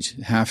always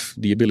have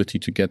the ability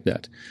to get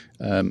that.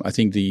 I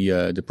think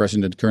the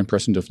current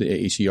president of the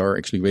AACR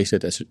actually raised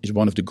that as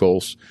one of the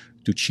goals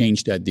to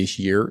change that this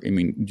year. I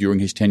mean, during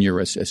his tenure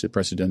as the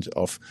president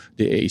of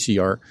the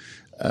AACR.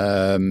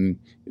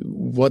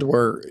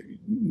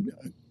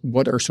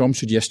 What are some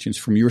suggestions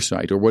from your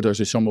side, or what are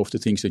some of the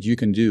things that you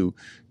can do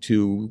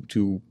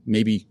to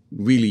maybe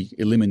really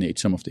eliminate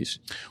some of this?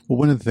 Well,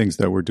 one of the things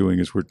that we're doing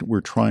is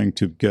we're trying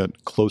to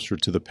get closer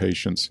to the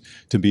patients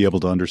to be able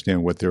to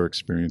understand what their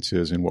experience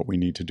is and what we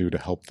need to do to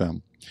help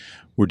them.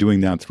 We're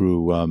doing that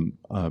through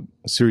a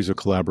series of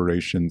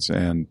collaborations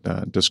and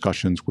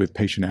discussions with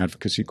patient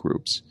advocacy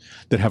groups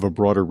that have a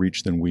broader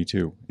reach than we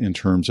do in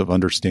terms of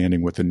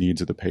understanding what the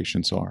needs of the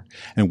patients are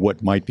and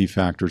what might be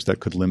factors that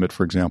could limit,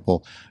 for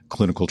example,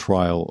 clinical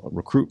trial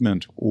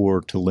recruitment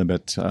or to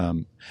limit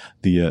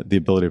the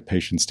ability of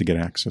patients to get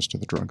access to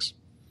the drugs.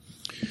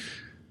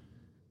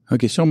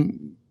 Okay,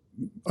 some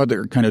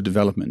other kind of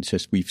developments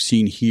as we've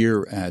seen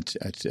here at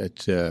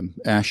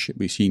ASH,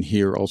 we've seen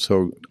here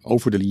also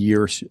over the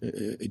years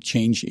a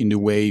change in the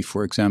way,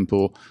 for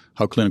example,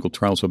 how clinical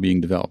trials are being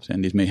developed,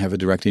 and this may have a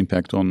direct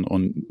impact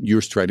on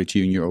your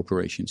strategy and your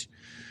operations.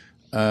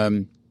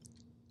 In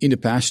the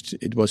past,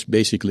 it was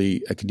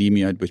basically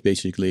academia, it was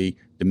basically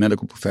the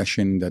medical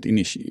profession that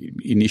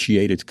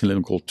initiated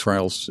clinical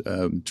trials,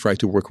 tried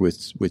to work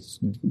with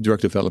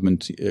drug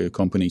development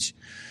companies.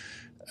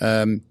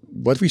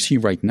 What we see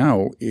right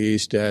now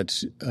is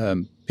that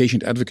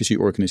patient advocacy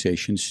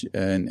organizations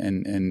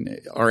and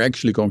are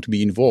actually going to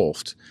be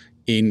involved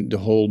in the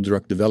whole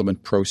drug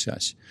development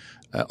process.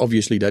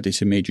 Obviously, that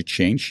is a major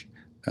change.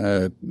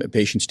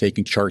 Patients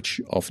taking charge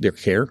of their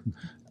care.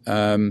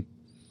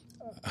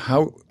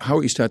 How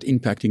is that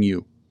impacting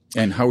you,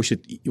 and how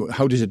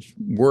does it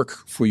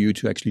work for you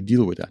to actually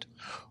deal with that?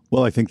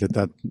 Well, I think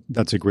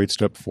that's a great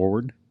step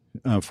forward.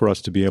 For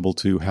us to be able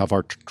to have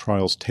our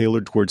trials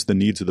tailored towards the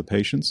needs of the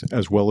patients,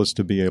 as well as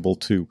to be able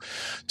to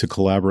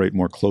collaborate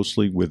more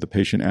closely with the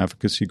patient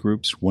advocacy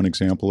groups. One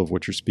example of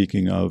what you're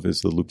speaking of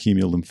is the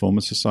Leukemia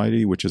Lymphoma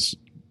Society, which is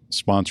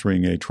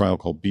sponsoring a trial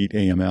called Beat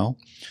AML.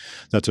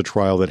 That's a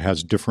trial that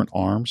has different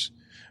arms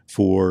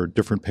for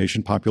different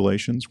patient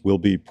populations. We'll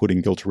be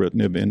putting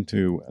gilteritinib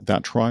into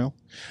that trial.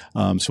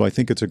 So I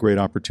think it's a great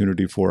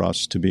opportunity for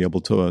us to be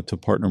able to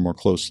partner more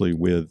closely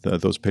with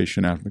those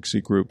patient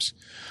advocacy groups.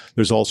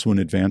 There's also an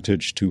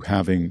advantage to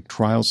having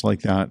trials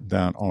like that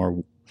are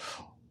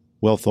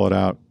well thought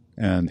out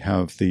and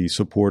have the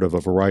support of a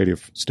variety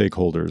of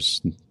stakeholders,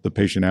 the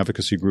patient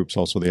advocacy groups,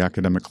 also the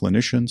academic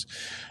clinicians,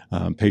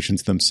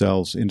 patients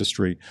themselves,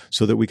 industry,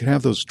 so that we can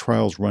have those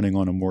trials running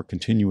on a more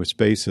continuous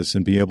basis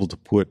and be able to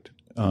put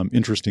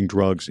interesting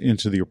drugs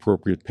into the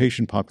appropriate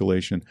patient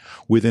population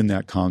within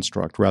that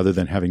construct, rather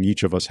than having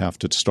each of us have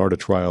to start a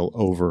trial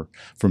over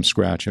from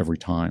scratch every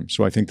time.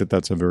 So I think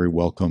that's a very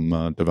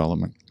welcome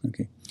development.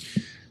 Okay.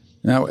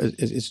 Now,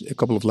 it's a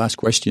couple of last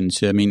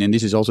questions. I mean, and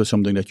this is also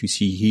something that you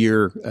see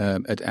here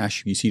at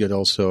ASH. You see that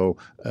also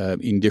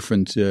in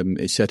different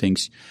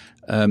settings.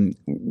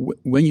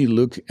 When you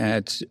look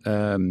at,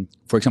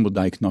 for example,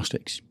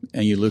 diagnostics,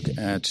 and you look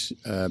at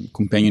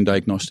companion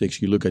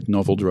diagnostics, you look at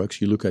novel drugs,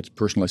 you look at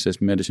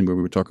personalized medicine, where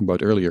we were talking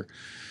about earlier,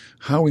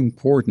 how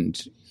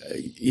important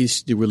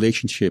is the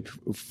relationship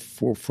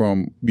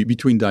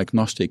between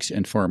diagnostics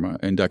and pharma,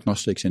 and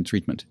diagnostics and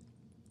treatment?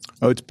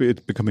 Oh, it's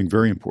becoming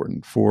very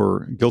important.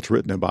 For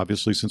gilteritinib,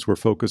 obviously, since we're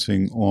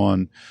focusing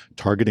on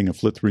targeting a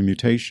FLT3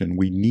 mutation,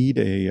 we need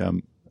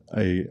a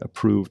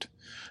approved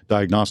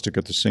diagnostic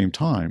at the same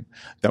time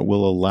that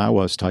will allow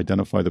us to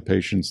identify the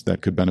patients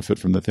that could benefit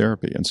from the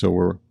therapy. And so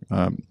we're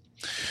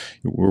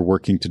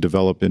working to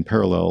develop in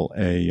parallel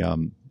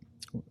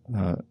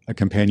a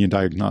companion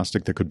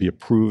diagnostic that could be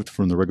approved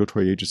from the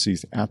regulatory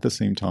agencies at the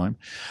same time.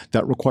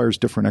 That requires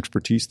different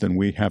expertise than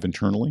we have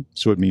internally.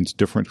 So it means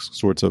different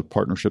sorts of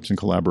partnerships and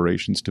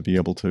collaborations to be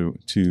able to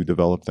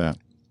develop that.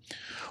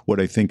 What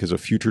I think is a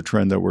future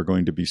trend that we're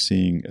going to be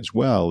seeing as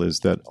well is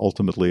that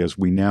ultimately, as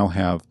we now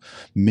have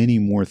many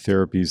more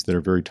therapies that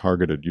are very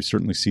targeted, you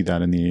certainly see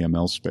that in the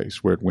AML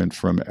space, where it went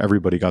from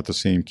everybody got the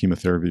same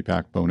chemotherapy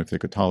backbone if they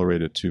could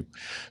tolerate it, to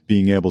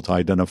being able to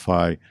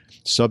identify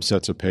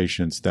subsets of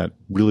patients that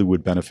really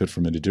would benefit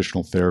from an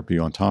additional therapy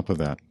on top of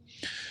that.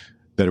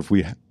 That if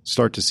we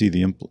start to see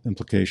the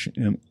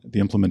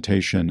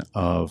implementation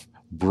of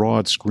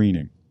broad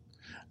screening,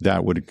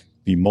 that would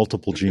be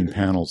multiple gene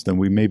panels, then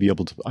we may be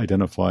able to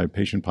identify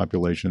patient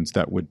populations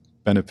that would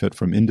benefit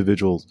from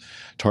individual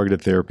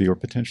targeted therapy, or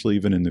potentially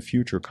even in the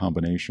future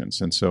combinations.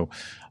 And so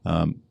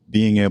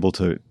being able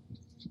to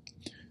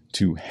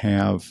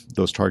have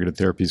those targeted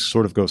therapies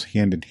sort of goes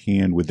hand in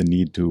hand with the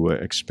need to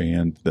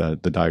expand the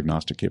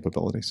diagnostic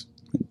capabilities.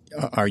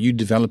 Are you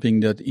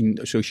developing that in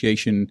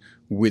association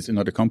with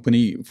another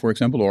company, for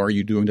example, or are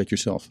you doing that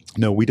yourself?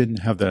 No, we didn't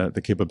have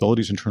the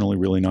capabilities internally,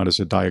 really not as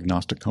a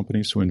diagnostic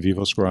company. So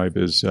InVivoScribe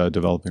is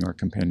developing our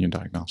companion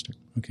diagnostic.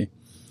 Okay.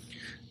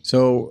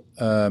 So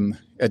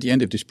at the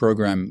end of this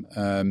program,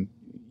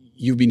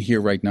 you've been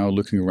here right now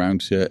looking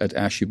around at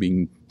ASH. You've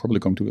been probably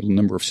going to a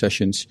number of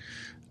sessions.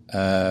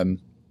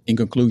 in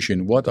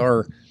conclusion, what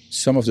are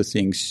some of the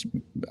things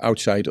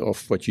outside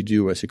of what you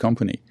do as a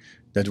company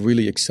that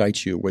really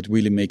excites you, what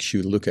really makes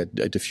you look at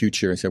the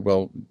future and say,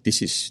 well,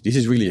 this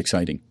is really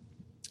exciting?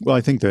 Well,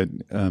 I think that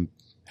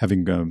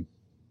having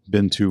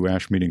been to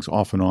ASH meetings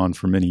off and on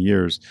for many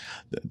years,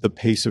 the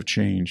pace of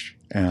change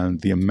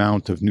and the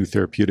amount of new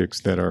therapeutics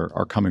that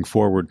are coming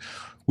forward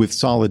with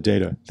solid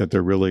data that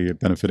they're really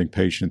benefiting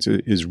patients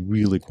is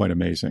really quite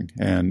amazing,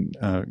 and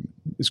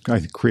is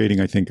creating,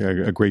 I think,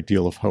 a great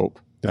deal of hope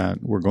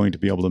that we're going to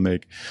be able to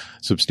make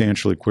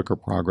substantially quicker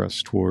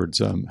progress towards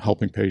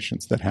helping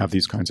patients that have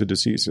these kinds of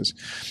diseases.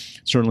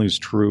 Certainly is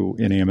true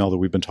in AML that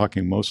we've been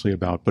talking mostly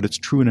about, but it's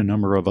true in a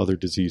number of other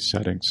disease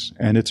settings.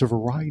 And it's a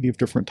variety of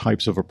different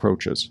types of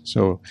approaches.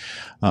 So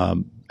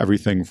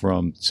everything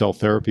from cell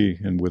therapy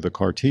and with the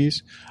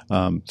CAR-Ts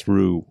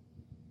through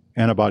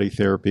antibody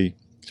therapy,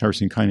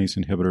 tyrosine kinase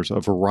inhibitors, a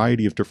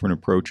variety of different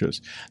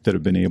approaches that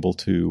have been able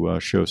to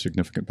show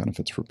significant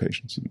benefits for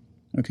patients.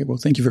 Okay, well,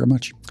 thank you very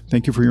much.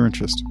 Thank you for your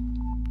interest.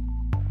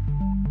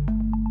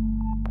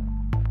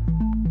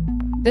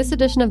 This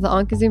edition of the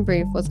Onco'Zine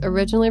Brief was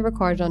originally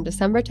recorded on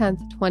December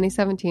 10th,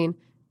 2017,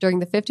 during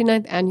the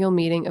 59th annual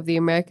meeting of the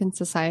American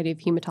Society of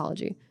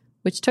Hematology,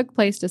 which took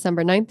place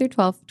December 9th through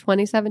 12th,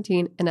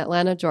 2017 in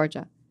Atlanta,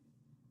 Georgia.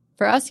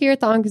 For us here at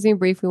the Onco'Zine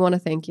Brief, we want to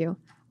thank you,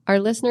 our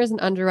listeners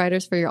and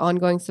underwriters, for your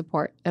ongoing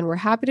support, and we're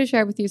happy to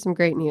share with you some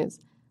great news.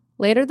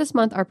 Later this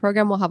month, our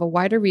program will have a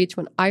wider reach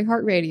when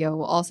iHeartRadio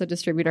will also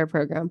distribute our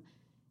program.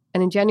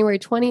 And in January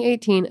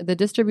 2018, the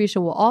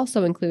distribution will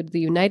also include the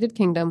United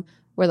Kingdom,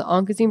 where the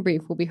Onco'Zine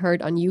Brief will be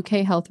heard on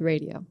UK Health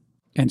Radio.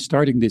 And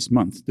starting this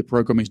month, the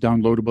program is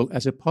downloadable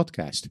as a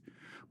podcast.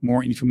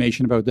 More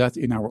information about that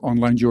in our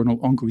online journal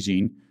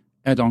Onco'Zine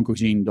at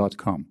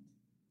Onco'Zine.com.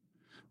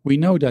 We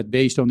know that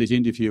based on this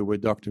interview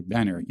with Dr.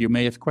 Banner, you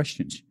may have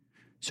questions.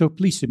 So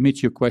please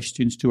submit your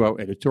questions to our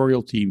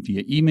editorial team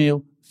via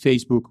email,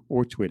 Facebook,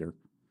 or Twitter.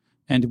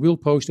 And we'll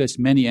post as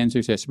many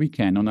answers as we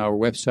can on our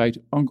website,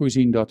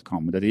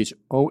 Onco'Zine.com. That is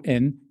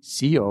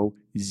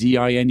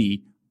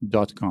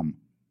ONCOZINE.com.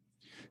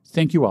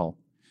 Thank you all,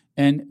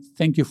 and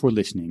thank you for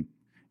listening.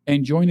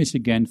 And join us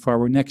again for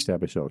our next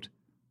episode.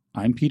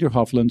 I'm Peter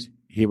Hofland,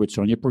 here with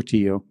Sonia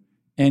Portillo,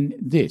 and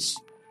this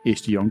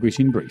is the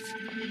Onco'Zine Brief.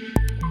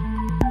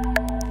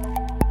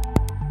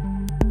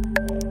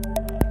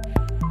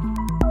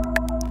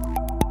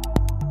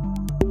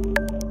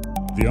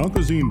 The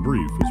Onco'Zine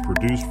Brief is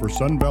produced for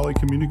Sun Valley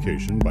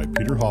Communication by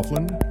Peter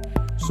Hofland,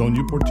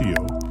 Sonia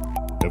Portillo,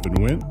 Evan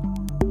Wendt,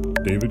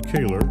 David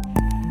Kaler,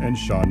 and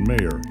Sean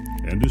Mayer,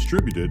 and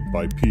distributed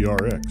by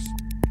PRX,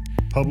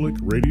 Public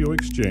Radio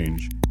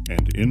Exchange,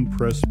 and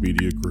InPress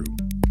Media Group.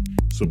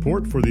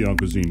 Support for the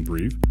Onco'Zine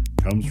Brief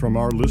comes from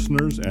our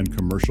listeners and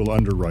commercial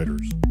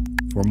underwriters.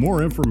 For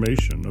more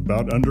information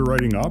about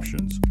underwriting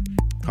options,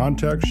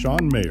 contact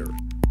Sean Mayer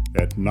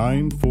at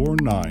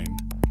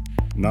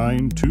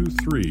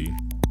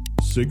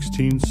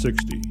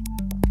 949-923-1660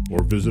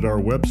 or visit our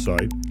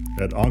website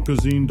at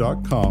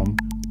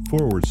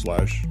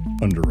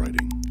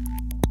Onco'Zine.com/underwriting.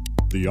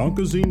 The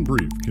Onco'Zine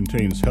Brief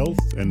contains health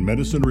and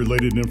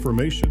medicine-related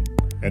information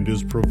and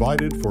is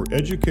provided for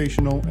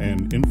educational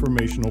and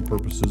informational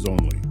purposes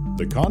only.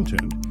 The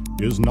content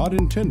is not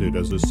intended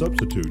as a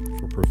substitute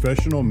for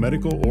professional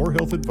medical or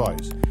health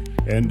advice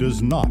and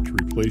does not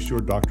replace your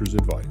doctor's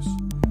advice.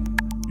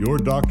 Your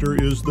doctor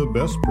is the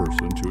best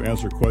person to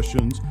answer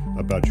questions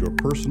about your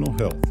personal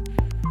health.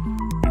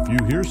 If you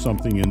hear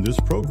something in this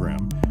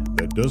program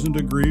that doesn't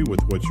agree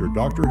with what your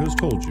doctor has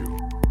told you,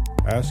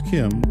 ask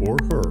him or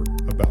her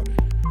about it.